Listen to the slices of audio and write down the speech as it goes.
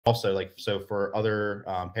also, like, so for other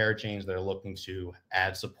parachains that are looking to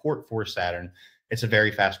add support for Saturn, it's a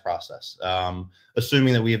very fast process.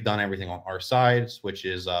 Assuming that we have done everything on our sides, which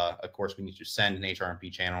is, of course, we need to send an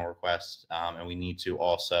HRMP channel request, and we need to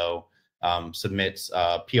also submit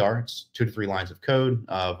PR. It's 2 to 3 lines of code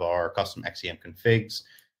of our custom XEM configs.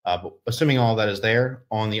 But assuming all that is there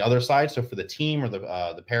on the other side, so for the team or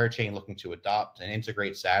the parachain looking to adopt and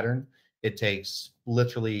integrate Saturn, it takes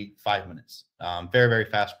literally 5 minutes. Very, very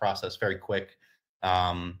fast process, very quick.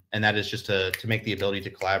 And that is just to make the ability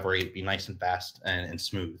to collaborate be nice and fast and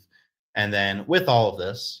smooth. And then with all of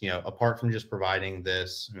this, apart from just providing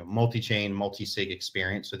this multi-chain, multi-sig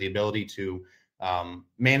experience, so the ability to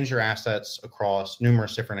manage your assets across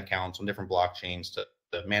numerous different accounts on different blockchains, to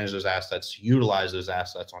manage those assets, to utilize those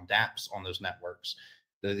assets on dApps on those networks,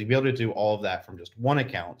 the ability to do all of that from just one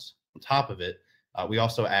account. On top of it, we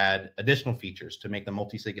also add additional features to make the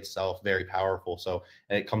multisig itself very powerful. So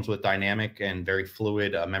it comes with dynamic and very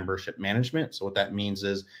fluid membership management. So what that means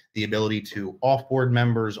is the ability to offboard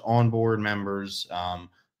members, onboard members.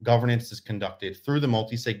 Governance is conducted through the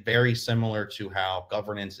multisig, very similar to how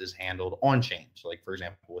governance is handled on chain. So like, for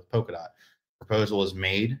example, with Polkadot, proposal is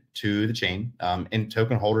made to the chain, and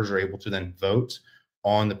token holders are able to then vote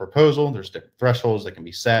on the proposal. There's different thresholds that can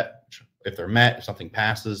be set. If they're met, if something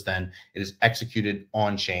passes, then it is executed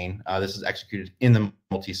on chain. This is executed in the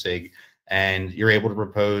multisig, and you're able to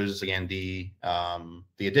propose again the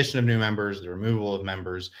addition of new members, the removal of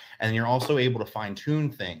members, and you're also able to fine tune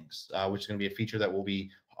things, which is going to be a feature that will be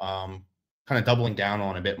kind of doubling down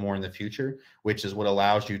on a bit more in the future, which is what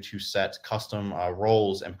allows you to set custom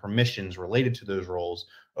roles and permissions related to those roles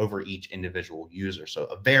over each individual user. So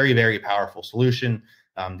a very, very powerful solution.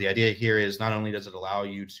 The idea here is not only does it allow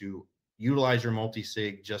you to utilize your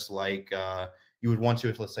multisig just like you would want to,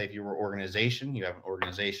 if let's say if you were an organization, you have an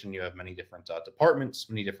organization, you have many different departments,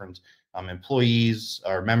 many different employees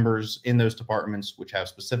or members in those departments, which have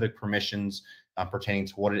specific permissions pertaining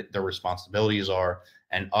to what their responsibilities are,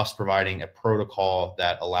 and us providing a protocol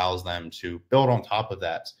that allows them to build on top of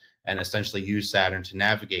that and essentially use Saturn to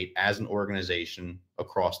navigate as an organization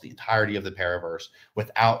across the entirety of the Paraverse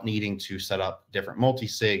without needing to set up different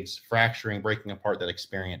multisigs, fracturing, breaking apart that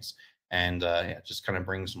experience, and just kind of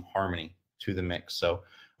bring some harmony to the mix. So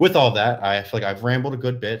with all that, I feel like I've rambled a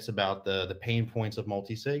good bit about the pain points of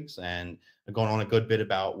multisigs and going on a good bit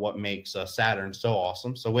about what makes Saturn so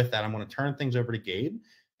awesome. So with that, I'm going to turn things over to Gabe,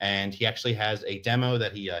 and he actually has a demo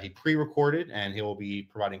that he pre-recorded, and he will be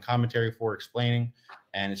providing commentary for, explaining,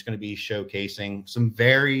 and it's going to be showcasing some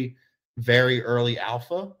very, very early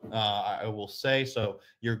alpha, I will say. So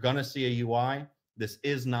you're going to see a UI. This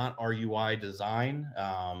is not our UI design.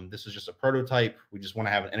 This is just a prototype. We just want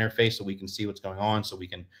to have an interface so we can see what's going on, so we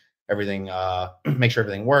can make sure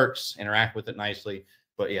everything works, interact with it nicely.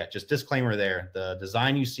 But yeah, just disclaimer there. The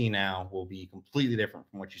design you see now will be completely different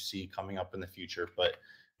from what you see coming up in the future. But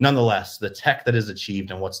nonetheless, the tech that is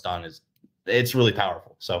achieved and what's done it's really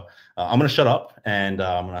powerful. So I'm going to shut up, and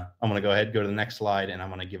I'm gonna go ahead, go to the next slide, and I'm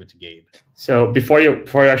going to give it to Gabe. So before you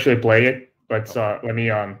actually play it, let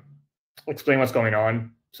me explain what's going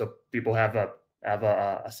on so people have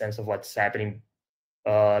a sense of what's happening.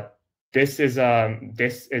 This is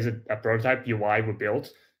a prototype UI we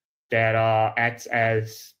built that acts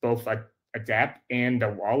as both a dApp and a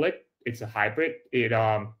wallet. It's a hybrid.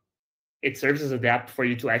 It serves as a dApp for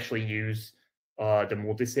you to actually use the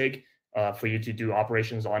multisig for you to do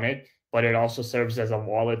operations on it, but it also serves as a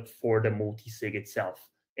wallet for the multisig itself.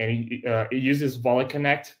 And it uses Wallet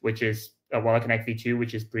Connect, which is a Wallet Connect v2,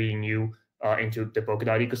 which is pretty new into the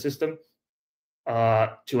Polkadot ecosystem,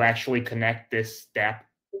 to actually connect this dApp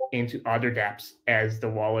into other dApps as the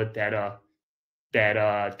wallet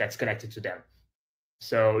that's connected to them.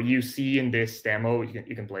 So you see in this demo,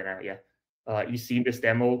 you can play now, yeah. You see in this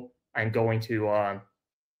demo, I'm going to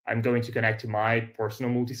connect to my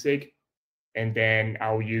personal multisig, and then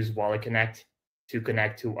I'll use Wallet Connect to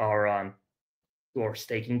connect to our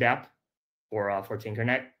staking dApp for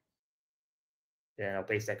Tinkernet. Then I'll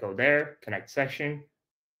paste that code there, connect section.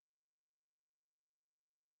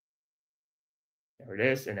 There it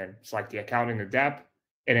is, and then select the account in the dApp,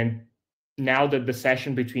 and then now that the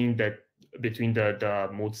session between the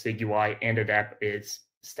multisig UI and the dApp is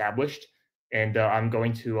established, and I'm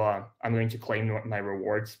going to claim my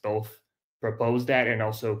rewards, both propose that and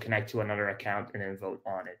also connect to another account and then vote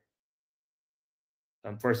on it.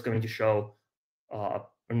 I'm first going to show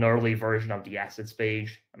an early version of the assets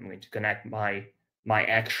page. I'm going to connect my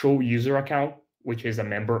actual user account, which is a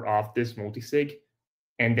member of this multisig,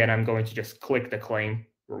 and then I'm going to just click the claim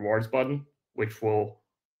rewards button, which will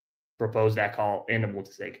propose that call in the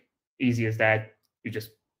multisig. Easy as that. You just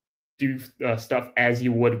do stuff as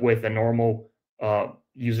you would with a normal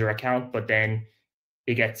user account, but then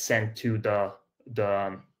it gets sent to the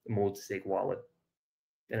Multisig wallet.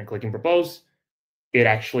 And then clicking propose, it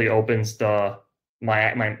actually opens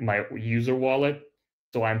my user wallet.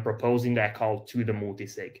 So I'm proposing that call to the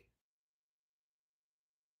Multisig.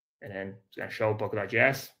 And then it's going to show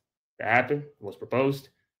Polka.js. That happened, it was proposed.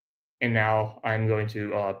 And now I'm going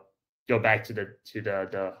to go back to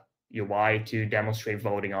the UI to demonstrate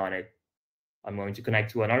voting on it. I'm going to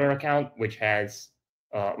connect to another account which is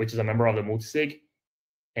a member of the Multisig,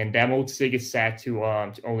 and that Multisig is set to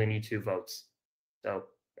only need 2 votes. So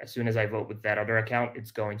as soon as I vote with that other account,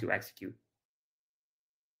 it's going to execute.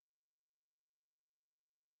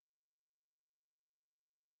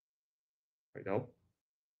 There we go.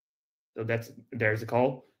 So there's the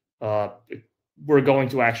call. We're going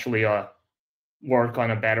to actually work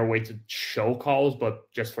on a better way to show calls,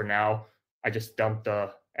 but just for now, I just dumped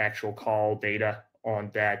the actual call data on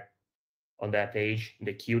that page,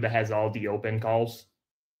 the queue that has all the open calls.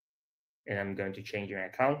 And I'm going to change my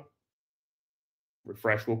account.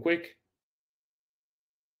 Refresh real quick.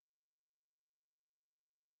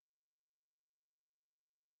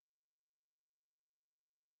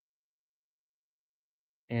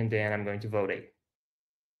 And then I'm going to vote A,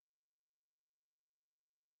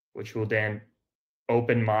 which will then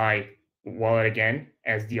open my wallet again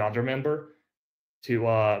as the other member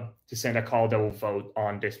to send a call that will vote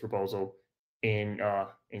on this proposal in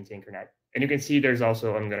Tinkernet. And you can see there's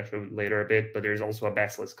also, I'm going to show you later a bit, but there's also a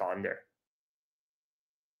basilisk call in there.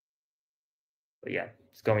 But yeah,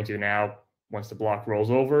 it's going to now, once the block rolls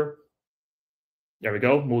over, there we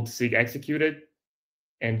go, Multisig executed.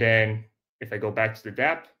 And then if I go back to the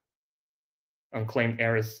dApp, unclaimed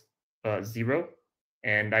errors 0,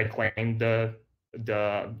 and I claim the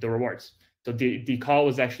rewards. So the call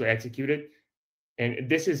was actually executed. And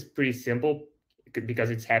this is pretty simple because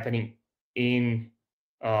it's happening in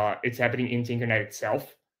Tinkernet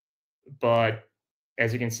itself. But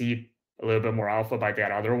as you can see, a little bit more alpha by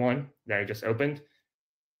that other one that I just opened.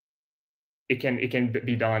 It can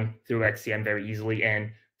be done through XCM very easily,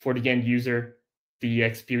 and for the end user, the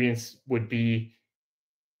experience would be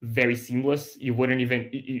very seamless. You wouldn't even,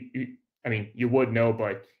 you would know,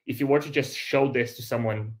 but if you were to just show this to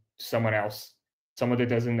someone else, someone that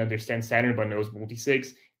doesn't understand Saturn but knows multisigs,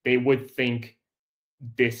 they would think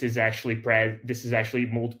this is actually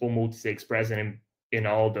multiple multisigs present in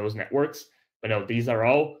all those networks. But no, these are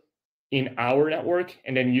all in our network,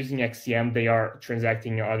 and then using XCM, they are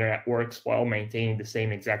transacting in other networks while maintaining the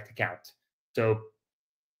same exact account. So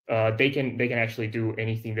they can actually do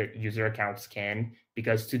anything that user accounts can,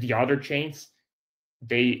 because to the other chains,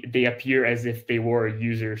 they appear as if they were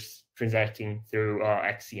users transacting through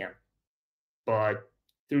XCM. But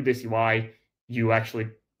through this UI, you actually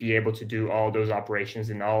be able to do all those operations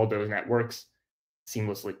in all those networks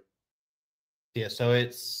seamlessly. Yeah, so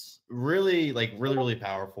it's really really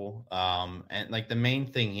powerful. And like the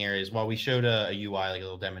main thing here is, while we showed a UI, like a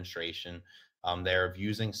little demonstration there of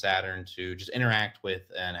using Saturn to just interact with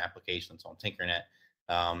an application that's on Tinkernet.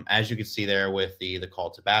 As you can see there with the call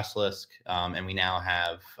to Basilisk, and we now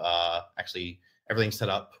have actually everything set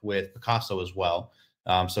up with Picasso as well.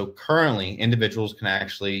 So currently, individuals can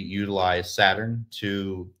actually utilize Saturn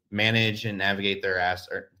to manage and navigate their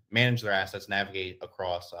assets, navigate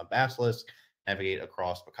across Basilisk, navigate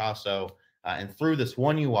across Picasso, and through this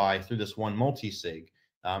one UI, through this one multisig.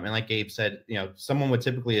 And like Gabe said, someone would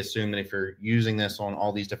typically assume that if you're using this on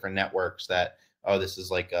all these different networks, that this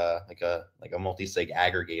is like a multisig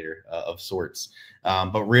aggregator of sorts.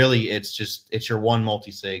 But really, it's your one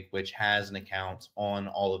multisig which has an account on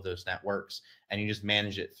all of those networks, and you just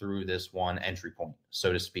manage it through this one entry point,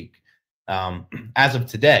 so to speak. As of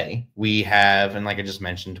today, we have, and like I just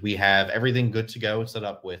mentioned, we have everything good to go set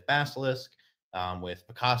up with Basilisk, with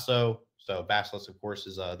Picasso. So Basilisk, of course,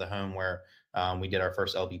 is the home where we did our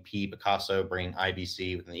first LBP. Picasso bringing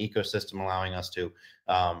IBC within the ecosystem, allowing us to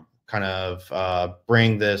kind of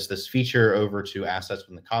bring this feature over to assets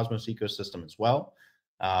within the Cosmos ecosystem as well.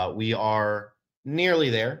 We are nearly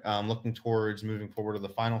there, looking towards moving forward to the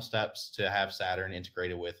final steps to have Saturn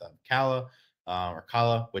integrated with Kala,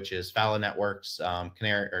 which is Fala Networks,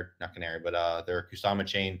 Canary, or not Canary, but their Kusama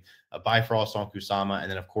chain, Bifrost on Kusama, and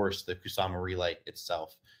then of course the Kusama relay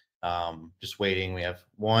itself. Just waiting. We have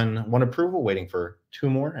one approval, waiting for 2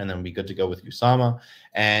 more, and then we'll be good to go with Kusama.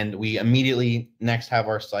 And we immediately next have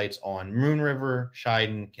our sights on Moonriver,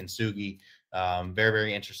 Shiden, Kintsugi. Very,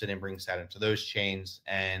 very interested in bringing Saturn to those chains.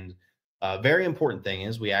 And very important thing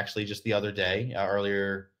is, we actually just the other day,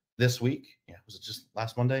 earlier this week. Yeah, was it just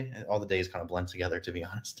last Monday? All the days kind of blend together, to be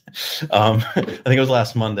honest. I think it was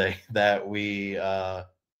last Monday that we, I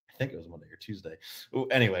think it was Monday or Tuesday.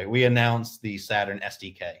 Anyway, we announced the Saturn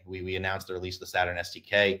SDK. We announced the release of the Saturn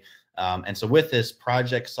SDK. And so with this,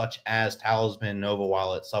 projects such as Talisman, Nova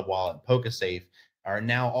Wallet, Subwallet, and Polka Safe are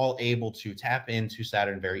now all able to tap into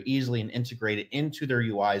Saturn very easily and integrate it into their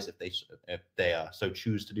UIs if they so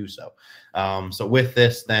choose to do so. So with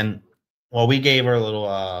this, then, well, we gave our little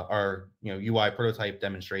our UI prototype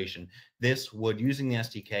demonstration. This would, using the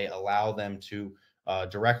SDK, allow them to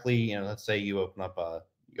directly, let's say you open up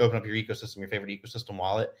your ecosystem, your favorite ecosystem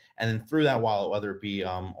wallet, and then through that wallet, whether it be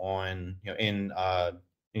on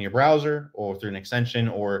in your browser or through an extension,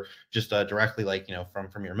 or just directly, like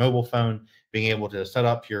from your mobile phone, being able to set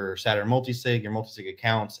up your Saturn multisig, your multisig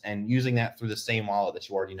accounts, and using that through the same wallet that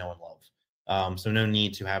you already know and love. So no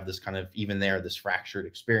need to have this kind of, even there, this fractured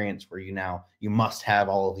experience where you must have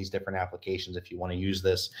all of these different applications if you want to use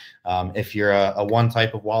this. If you're a one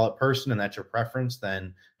type of wallet person and that's your preference,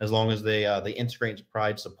 then as long as they integrate and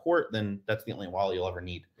provide support, then that's the only wallet you'll ever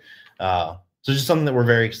need. So just something that we're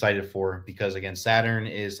very excited for, because again, Saturn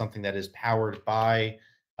is something that is powered by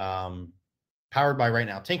right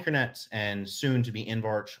now Tinkernet, and soon to be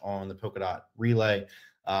InvArch on the Polkadot relay.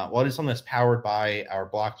 Well, it is something that's powered by our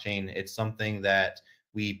blockchain. It's something that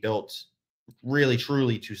we built really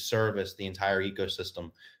truly to service the entire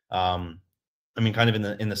ecosystem. I mean, kind of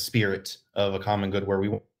in the spirit of a common good, where we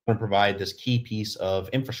want to provide this key piece of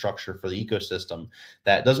infrastructure for the ecosystem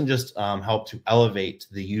that doesn't just help to elevate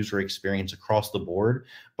the user experience across the board,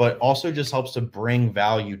 but also just helps to bring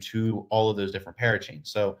value to all of those different parachains.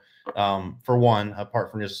 So for one,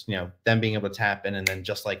 apart from just them being able to tap in and then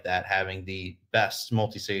just like that having the best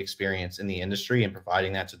multi-sig experience in the industry and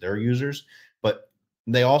providing that to their users, but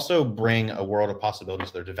they also bring a world of possibilities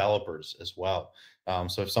to their developers as well.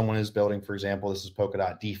 So if someone is building, for example, this is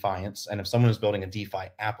Polkadot DeFiance, and if someone is building a DeFi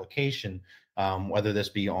application, whether this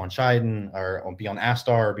be on Shiden or be on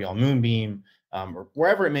Astar or be on Moonbeam, or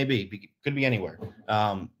wherever it may be, could be anywhere,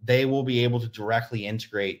 they will be able to directly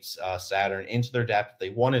integrate Saturn into their dApp if they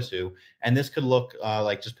wanted to. And this could look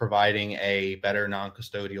like just providing a better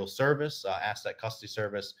non-custodial service, asset custody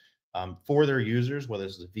service, for their users, whether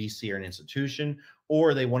it's a VC or an institution,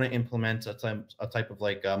 or they want to implement a type of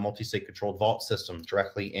like a multi-sig controlled vault system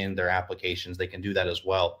directly in their applications. They can do that as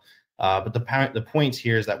well. But the point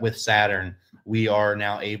here is that with Saturn, we are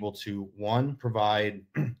now able to, one, provide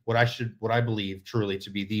what I believe truly to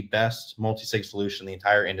be the best multi-sig solution in the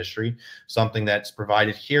entire industry, something that's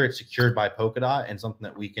provided here, it's secured by Polkadot, and something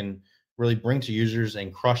that we can really bring to users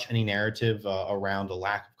and crush any narrative around the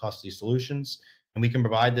lack of custody solutions. And we can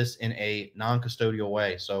provide this in a non-custodial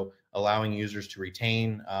way, so allowing users to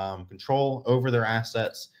retain control over their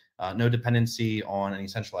assets, no dependency on any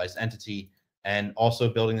centralized entity, and also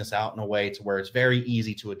building this out in a way to where it's very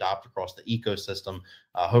easy to adopt across the ecosystem,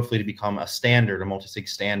 hopefully to become a standard, a multi-sig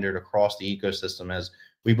standard across the ecosystem, as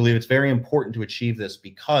we believe it's very important to achieve this,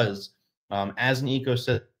 because as an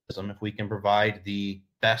ecosystem, if we can provide the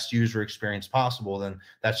best user experience possible, then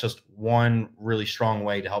that's just one really strong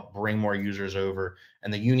way to help bring more users over.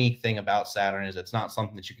 And the unique thing about Saturn is it's not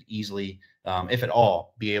something that you could easily, if at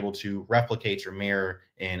all, be able to replicate or mirror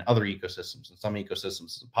in other ecosystems. In some ecosystems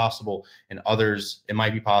it's possible, in others it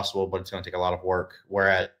might be possible, but it's going to take a lot of work.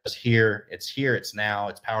 Whereas here, it's now,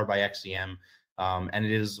 it's powered by XCM, and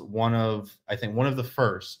it is I think one of the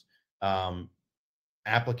first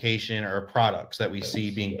application or products that we see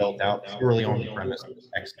being built out purely on the premise of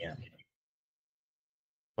XCM.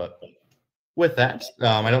 But with that,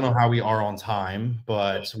 I don't know how we are on time,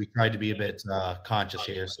 but we tried to be a bit conscious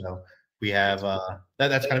here. So we have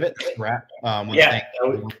that's kind of it. That's a wrap. Yeah,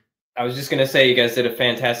 I was just going to say, you guys did a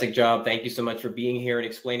fantastic job. Thank you so much for being here and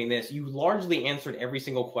explaining this. You largely answered every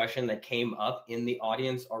single question that came up in the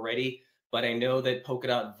audience already. But I know that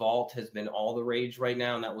Polkadot Vault has been all the rage right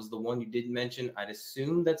now, and that was the one you did mention. I'd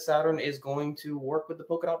assume that Saturn is going to work with the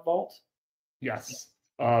Polkadot Vault? Yes.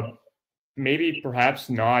 Maybe perhaps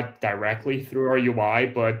not directly through our UI,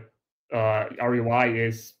 but our UI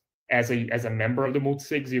is, as a member of the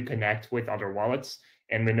multisigs, you connect with other wallets.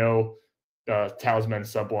 And we know the Talisman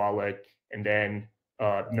sub-wallet, and then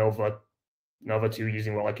Nova 2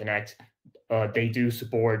 using Wallet Connect, they do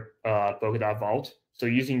support Polkadot Vault. So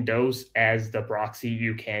using those as the proxy,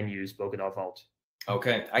 you can use Polkadot Vault.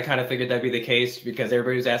 Okay, I kind of figured that'd be the case because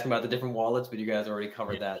everybody was asking about the different wallets, but you guys already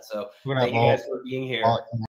covered that. So thank you guys for being here.